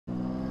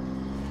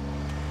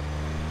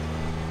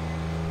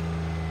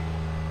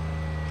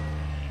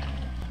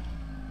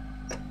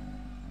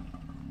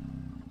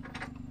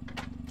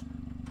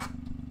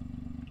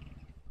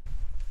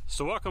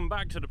So welcome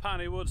back to the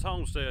Piney Woods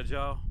Homestead,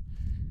 y'all.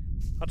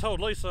 I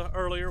told Lisa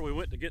earlier we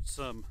went to get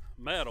some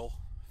metal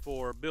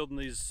for building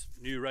these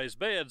new raised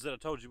beds that I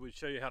told you we'd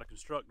show you how to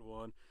construct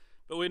one.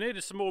 But we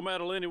needed some more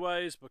metal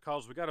anyways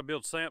because we got to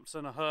build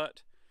Samson a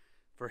hut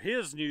for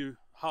his new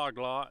hog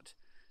lot.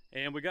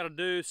 And we got to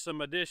do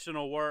some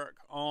additional work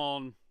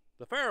on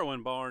the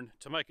farrowing barn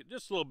to make it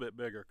just a little bit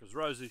bigger because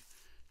Rosie,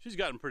 she's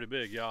gotten pretty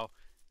big, y'all.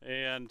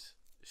 And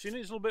she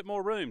needs a little bit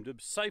more room to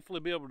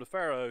safely be able to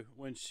farrow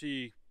when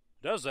she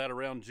does that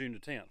around June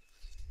the 10th.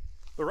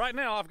 But right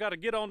now I've got to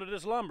get onto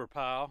this lumber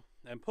pile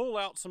and pull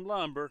out some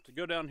lumber to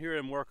go down here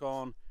and work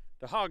on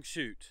the hog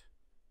chute.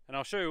 And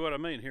I'll show you what I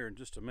mean here in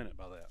just a minute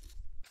by that.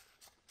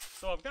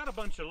 So I've got a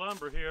bunch of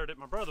lumber here that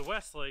my brother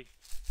Wesley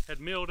had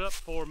milled up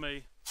for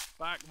me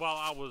back while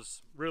I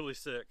was really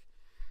sick.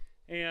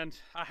 And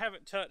I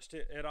haven't touched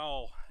it at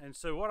all. And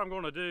so what I'm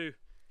going to do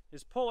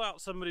is pull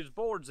out some of these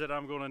boards that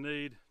I'm going to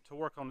need to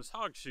work on this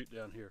hog chute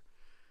down here.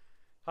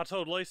 I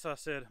told Lisa, I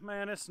said,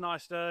 man, it's a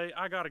nice day.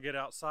 I got to get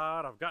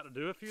outside. I've got to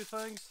do a few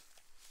things.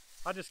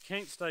 I just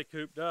can't stay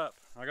cooped up.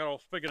 I got all,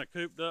 speaking of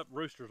cooped up,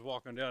 Rooster's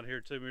walking down here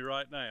to me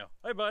right now.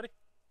 Hey, buddy.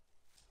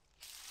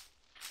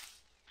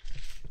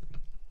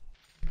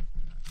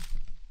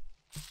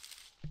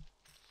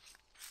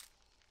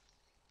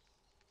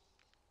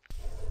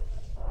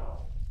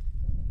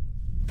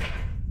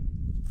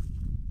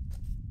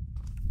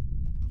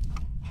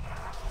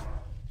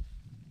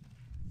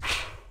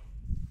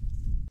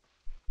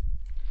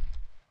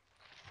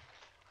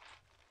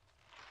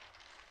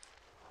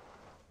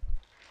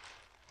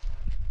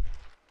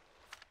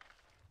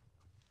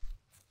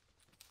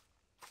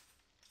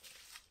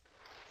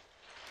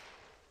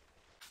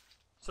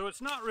 So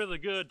it's not really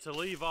good to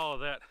leave all of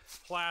that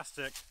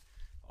plastic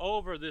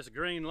over this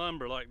green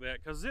lumber like that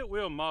because it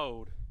will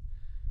mold.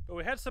 But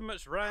we had so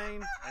much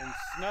rain and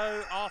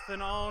snow off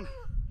and on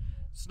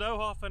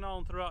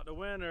throughout the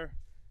winter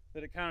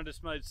that it kind of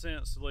just made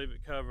sense to leave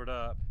it covered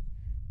up.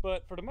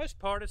 But for the most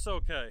part, it's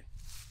okay.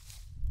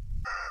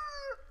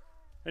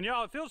 And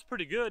y'all, it feels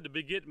pretty good to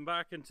be getting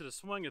back into the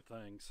swing of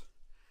things.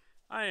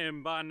 I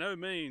am by no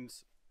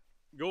means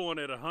going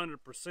at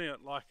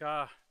 100% like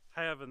I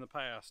have in the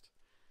past.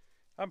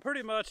 I'm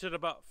pretty much at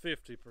about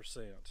 50%.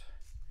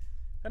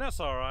 And that's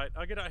all right.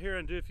 I get out here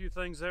and do a few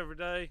things every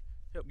day,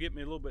 help get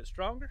me a little bit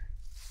stronger.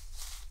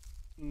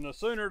 And the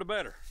sooner the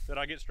better that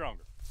I get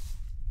stronger.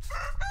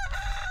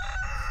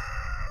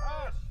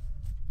 Hush!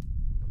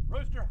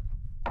 Rooster!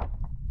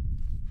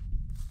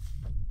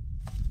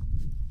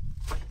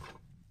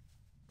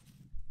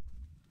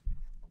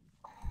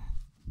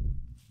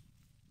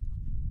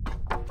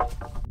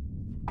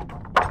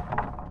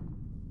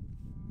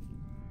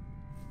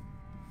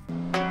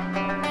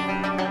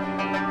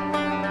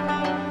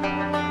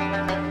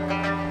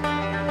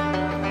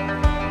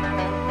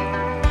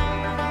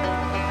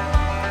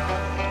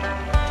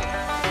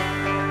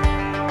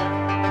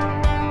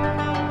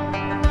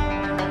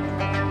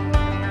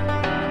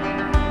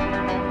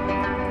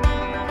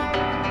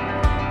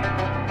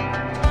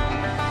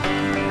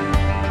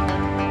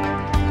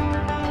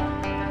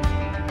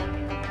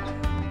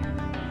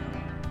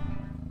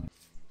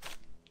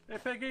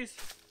 Piggies,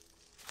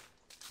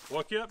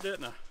 woke you up,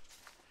 didn't I?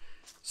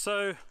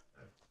 So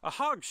a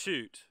hog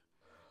chute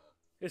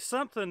is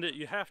something that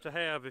you have to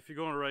have if you're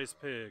going to raise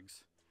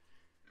pigs.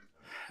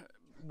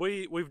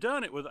 We've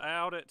done it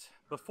without it.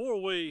 Before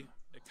we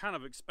kind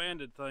of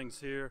expanded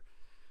things here,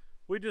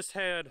 we just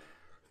had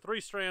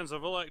 3 strands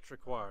of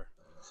electric wire,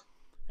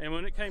 and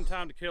when it came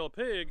time to kill a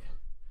pig,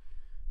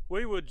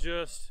 we would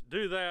just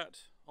do that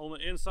on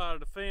the inside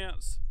of the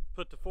fence,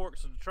 put the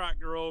forks of the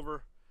tractor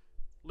over,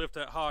 lift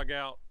that hog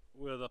out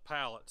with a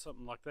pallet,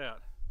 something like that.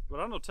 But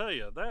I'm gonna tell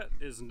you, that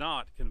is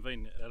not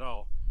convenient at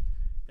all.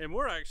 And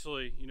we're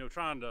actually, you know,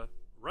 trying to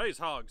raise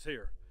hogs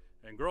here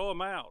and grow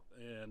them out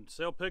and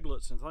sell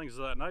piglets and things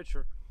of that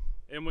nature.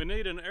 And we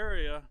need an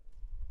area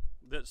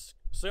that's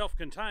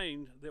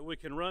self-contained that we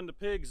can run the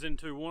pigs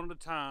into one at a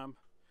time,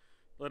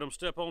 let them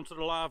step onto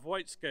the live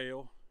weight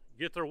scale,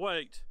 get their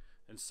weight,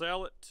 and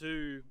sell it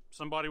to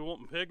somebody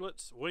wanting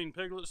piglets, weaned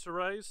piglets to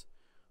raise,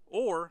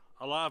 or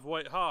a live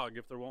weight hog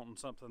if they're wanting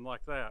something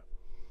like that.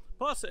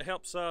 Plus it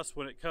helps us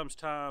when it comes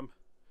time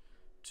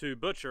to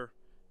butcher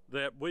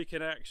that we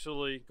can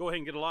actually go ahead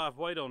and get a live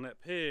weight on that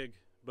pig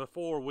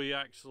before we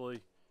actually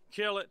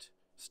kill it,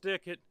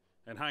 stick it,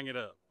 and hang it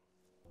up.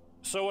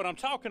 So when I'm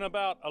talking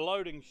about a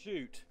loading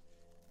chute,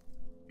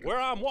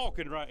 where I'm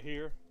walking right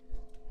here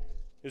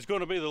is going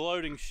to be the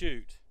loading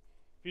chute.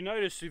 If you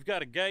notice, you've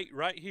got a gate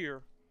right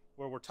here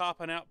where we're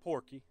topping out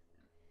Porky.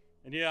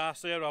 And yeah, I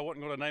said I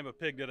wasn't going to name a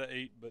pig that I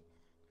eat, but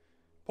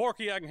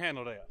Porky, I can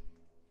handle that.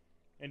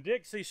 And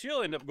Dixie,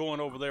 she'll end up going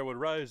over there with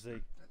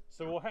Rosie.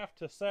 So we'll have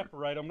to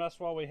separate them.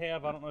 That's why we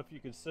have, I don't know if you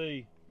can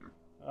see,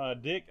 I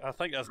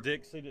think that's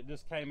Dixie that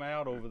just came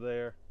out over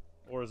there.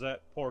 Or is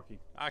that Porky?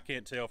 I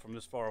can't tell from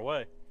this far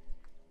away.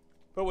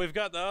 But we've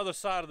got the other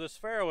side of this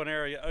farrowing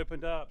area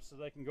opened up so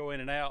they can go in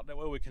and out. That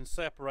way we can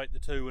separate the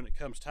two when it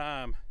comes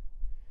time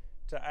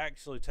to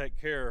actually take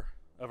care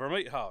of our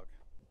meat hog.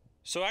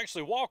 So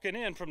actually walking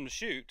in from the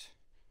chute,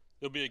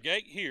 there'll be a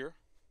gate here,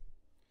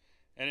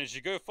 and as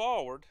you go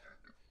forward,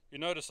 you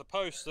notice a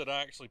post that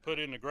I actually put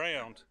in the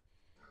ground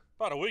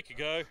about a week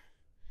ago.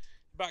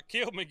 About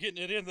killed me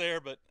getting it in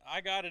there, but I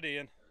got it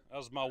in. That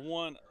was my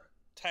one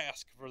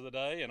task for the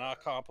day, and I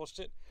accomplished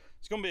it.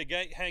 It's going to be a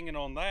gate hanging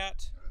on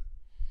that.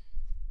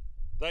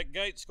 That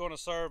gate's going to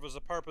serve as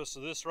the purpose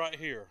of this right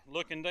here.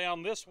 Looking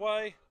down this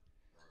way,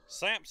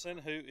 Samson,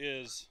 who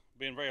is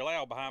being very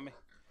loud behind me,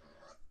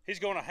 he's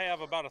going to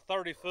have about a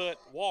 30-foot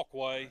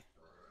walkway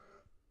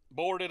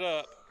boarded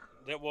up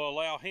that will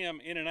allow him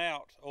in and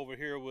out over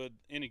here with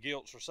any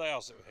gilts or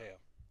sows that we have.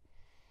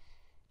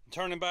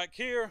 Turning back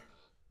here,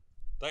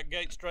 that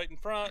gate straight in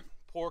front,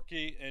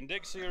 Porky and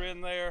Dixie are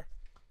in there.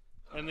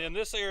 And then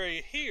this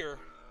area here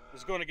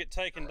is going to get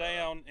taken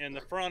down, and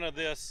the front of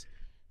this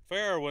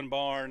farrowing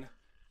barn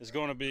is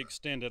going to be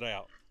extended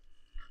out.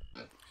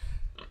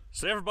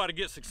 So everybody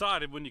gets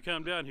excited when you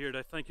come down here.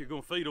 They think you're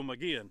going to feed them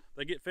again.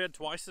 They get fed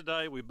twice a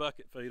day. We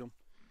bucket feed them.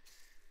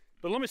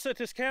 But let me set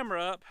this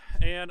camera up,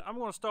 and I'm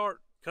going to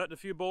start cutting a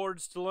few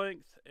boards to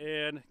length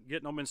and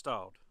getting them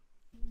installed.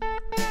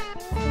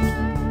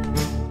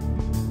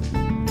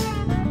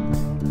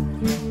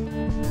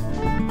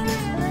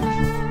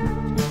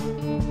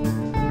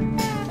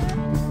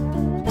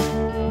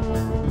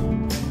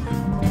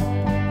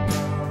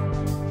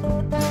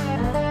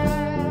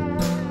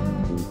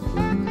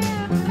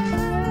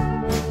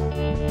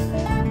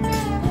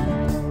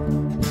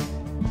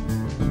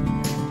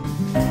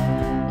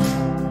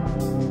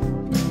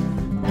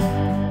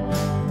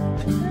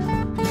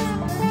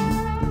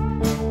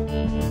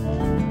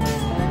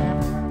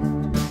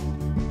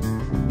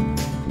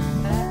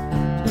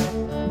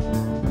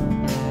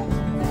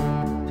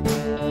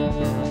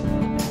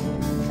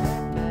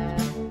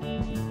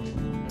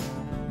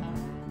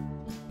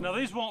 Now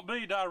these won't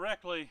be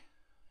directly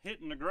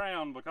hitting the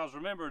ground, because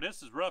remember,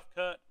 this is rough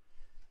cut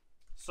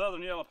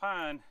southern yellow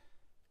pine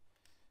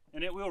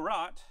and it will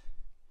rot,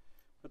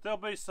 but there'll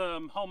be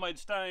some homemade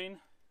stain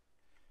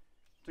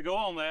to go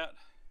on that,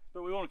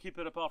 but we want to keep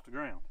it up off the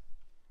ground.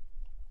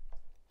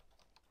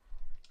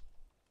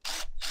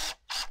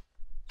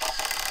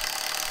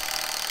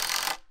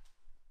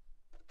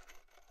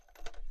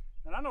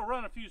 And I'm going to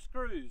run a few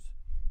screws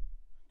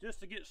just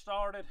to get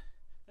started.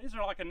 These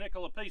are like a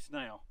nickel a piece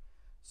now.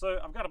 So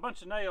I've got a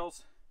bunch of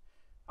nails.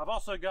 I've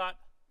also got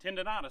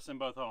tendonitis in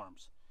both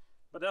arms,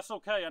 but that's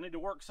okay. I need to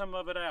work some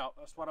of it out.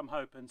 That's what I'm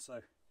hoping.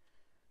 So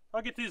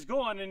I'll get these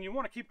going, and you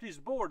want to keep these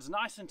boards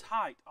nice and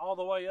tight all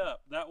the way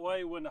up. That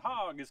way when the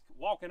hog is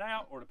walking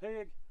out, or the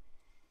pig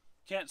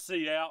can't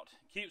see out,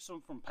 keeps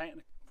them from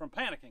panicking,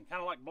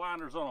 kind of like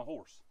blinders on a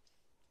horse.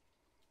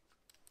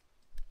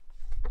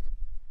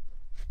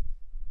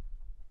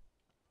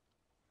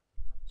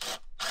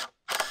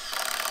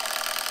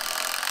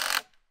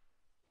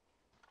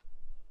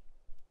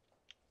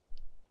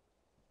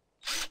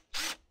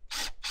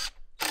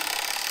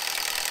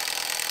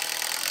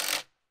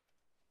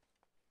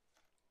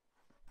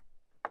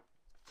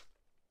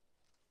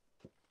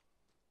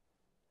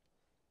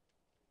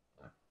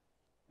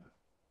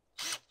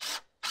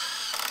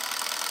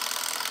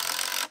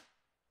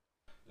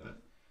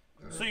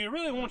 So you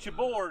really want your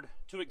board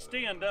to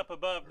extend up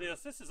above this.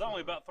 This is only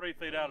about 3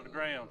 feet out of the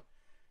ground.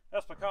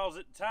 That's because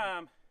at the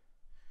time,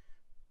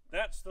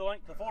 that's the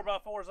length of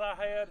 4x4s I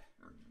had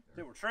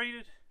that were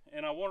treated,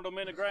 and I wanted them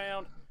in the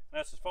ground.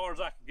 That's as far as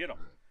I could get them.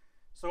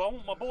 So I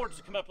want my boards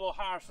to come up a little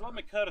higher, so let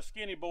me cut a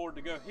skinny board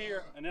to go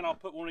here, and then I'll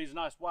put one of these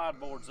nice wide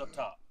boards up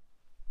top.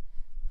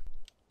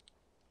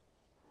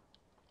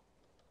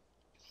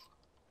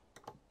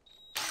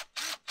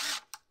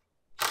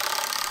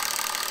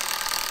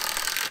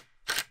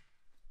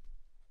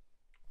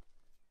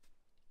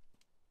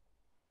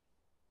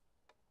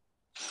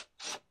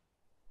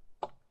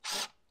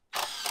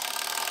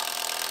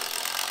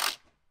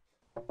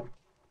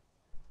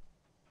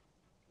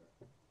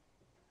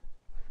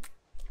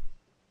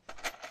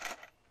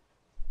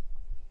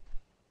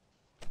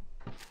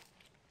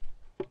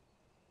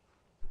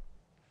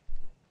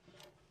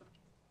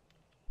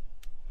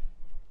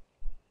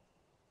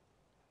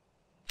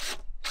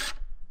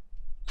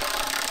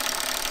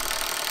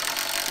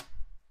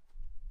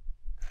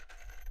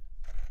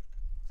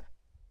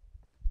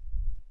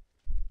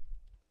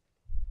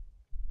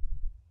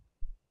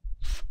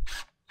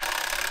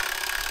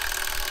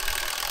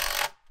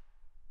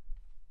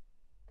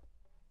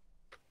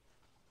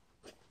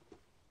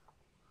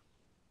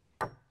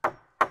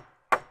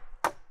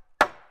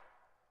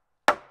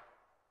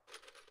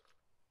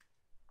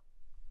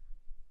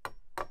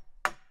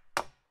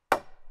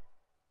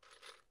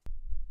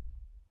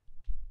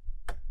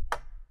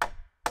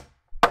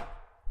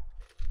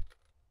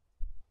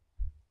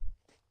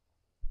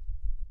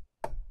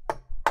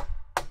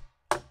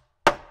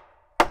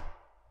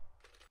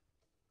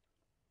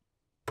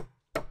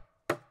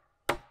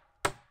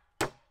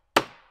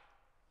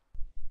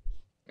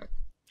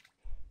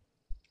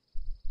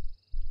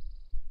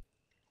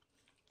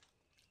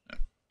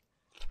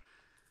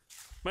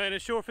 Man,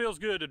 it sure feels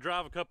good to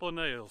drive a couple of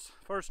nails.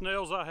 First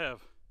nails I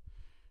have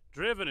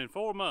driven in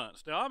 4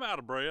 months. Now I'm out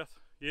of breath,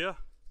 yeah,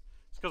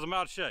 it's because I'm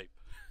out of shape.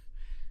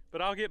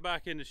 But I'll get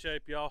back into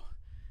shape, y'all.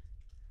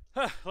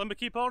 Let me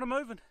keep on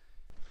moving.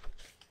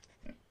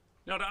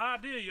 Now the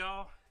idea,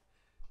 y'all,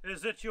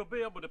 is that you'll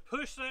be able to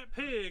push that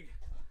pig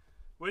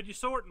with your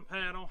sorting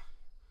panel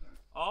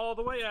all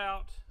the way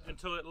out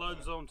until it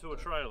loads onto a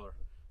trailer.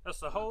 That's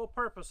the whole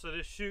purpose of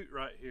this chute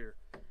right here.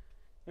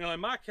 Now in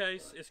my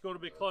case, it's going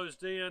to be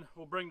closed in.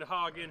 We'll bring the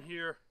hog in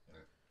here,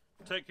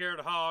 take care of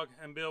the hog,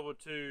 and be able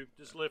to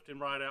just lift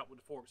him right out with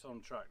the forks on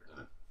the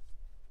tractor.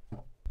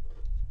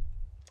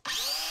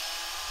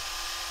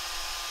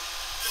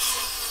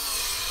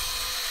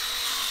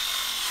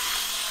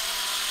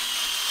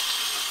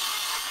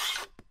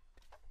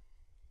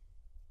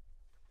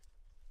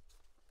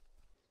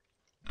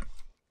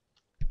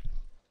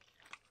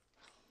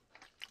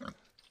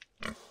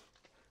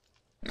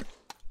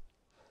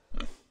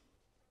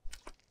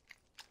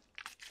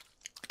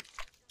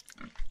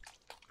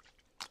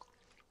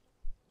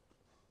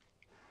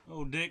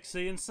 Oh,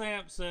 Dixie and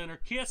Samson are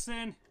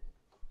kissing.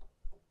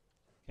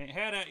 Can't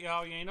have that,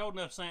 y'all. You ain't old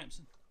enough,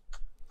 Samson.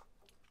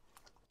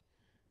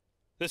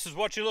 This is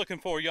what you're looking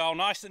for, y'all.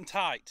 Nice and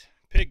tight.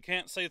 Pig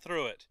can't see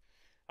through it.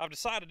 I've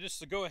decided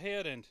just to go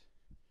ahead and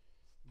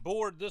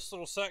board this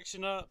little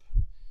section up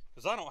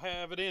because I don't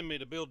have it in me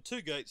to build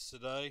 2 gates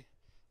today.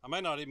 I may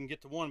not even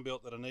get the one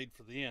built that I need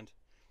for the end.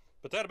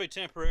 But that'll be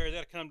temporary.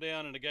 That'll come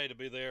down and the gate will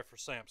be there for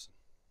Samson.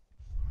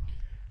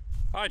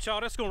 All right,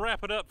 y'all. That's going to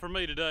wrap it up for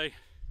me today.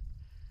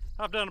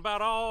 I've done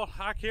about all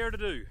I care to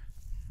do.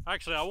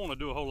 Actually, I want to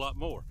do a whole lot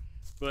more,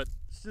 but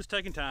it's just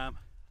taking time.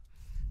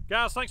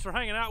 Guys, thanks for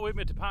hanging out with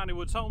me at the Piney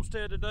Woods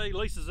Homestead today.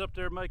 Lisa's up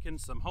there making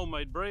some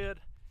homemade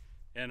bread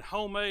and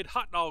homemade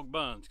hot dog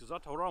buns because I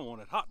told her I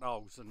wanted hot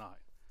dogs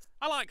tonight.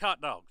 I like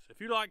hot dogs. If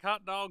you like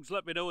hot dogs,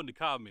 let me know in the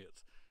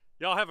comments.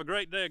 Y'all have a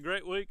great day, a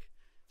great week.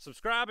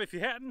 Subscribe if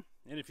you hadn't,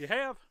 and if you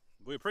have,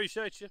 we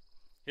appreciate you.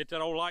 Hit that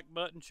old like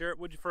button, share it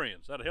with your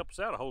friends. That'll help us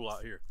out a whole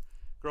lot here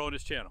growing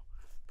this channel.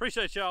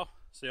 Appreciate y'all.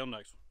 See you on the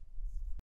next one.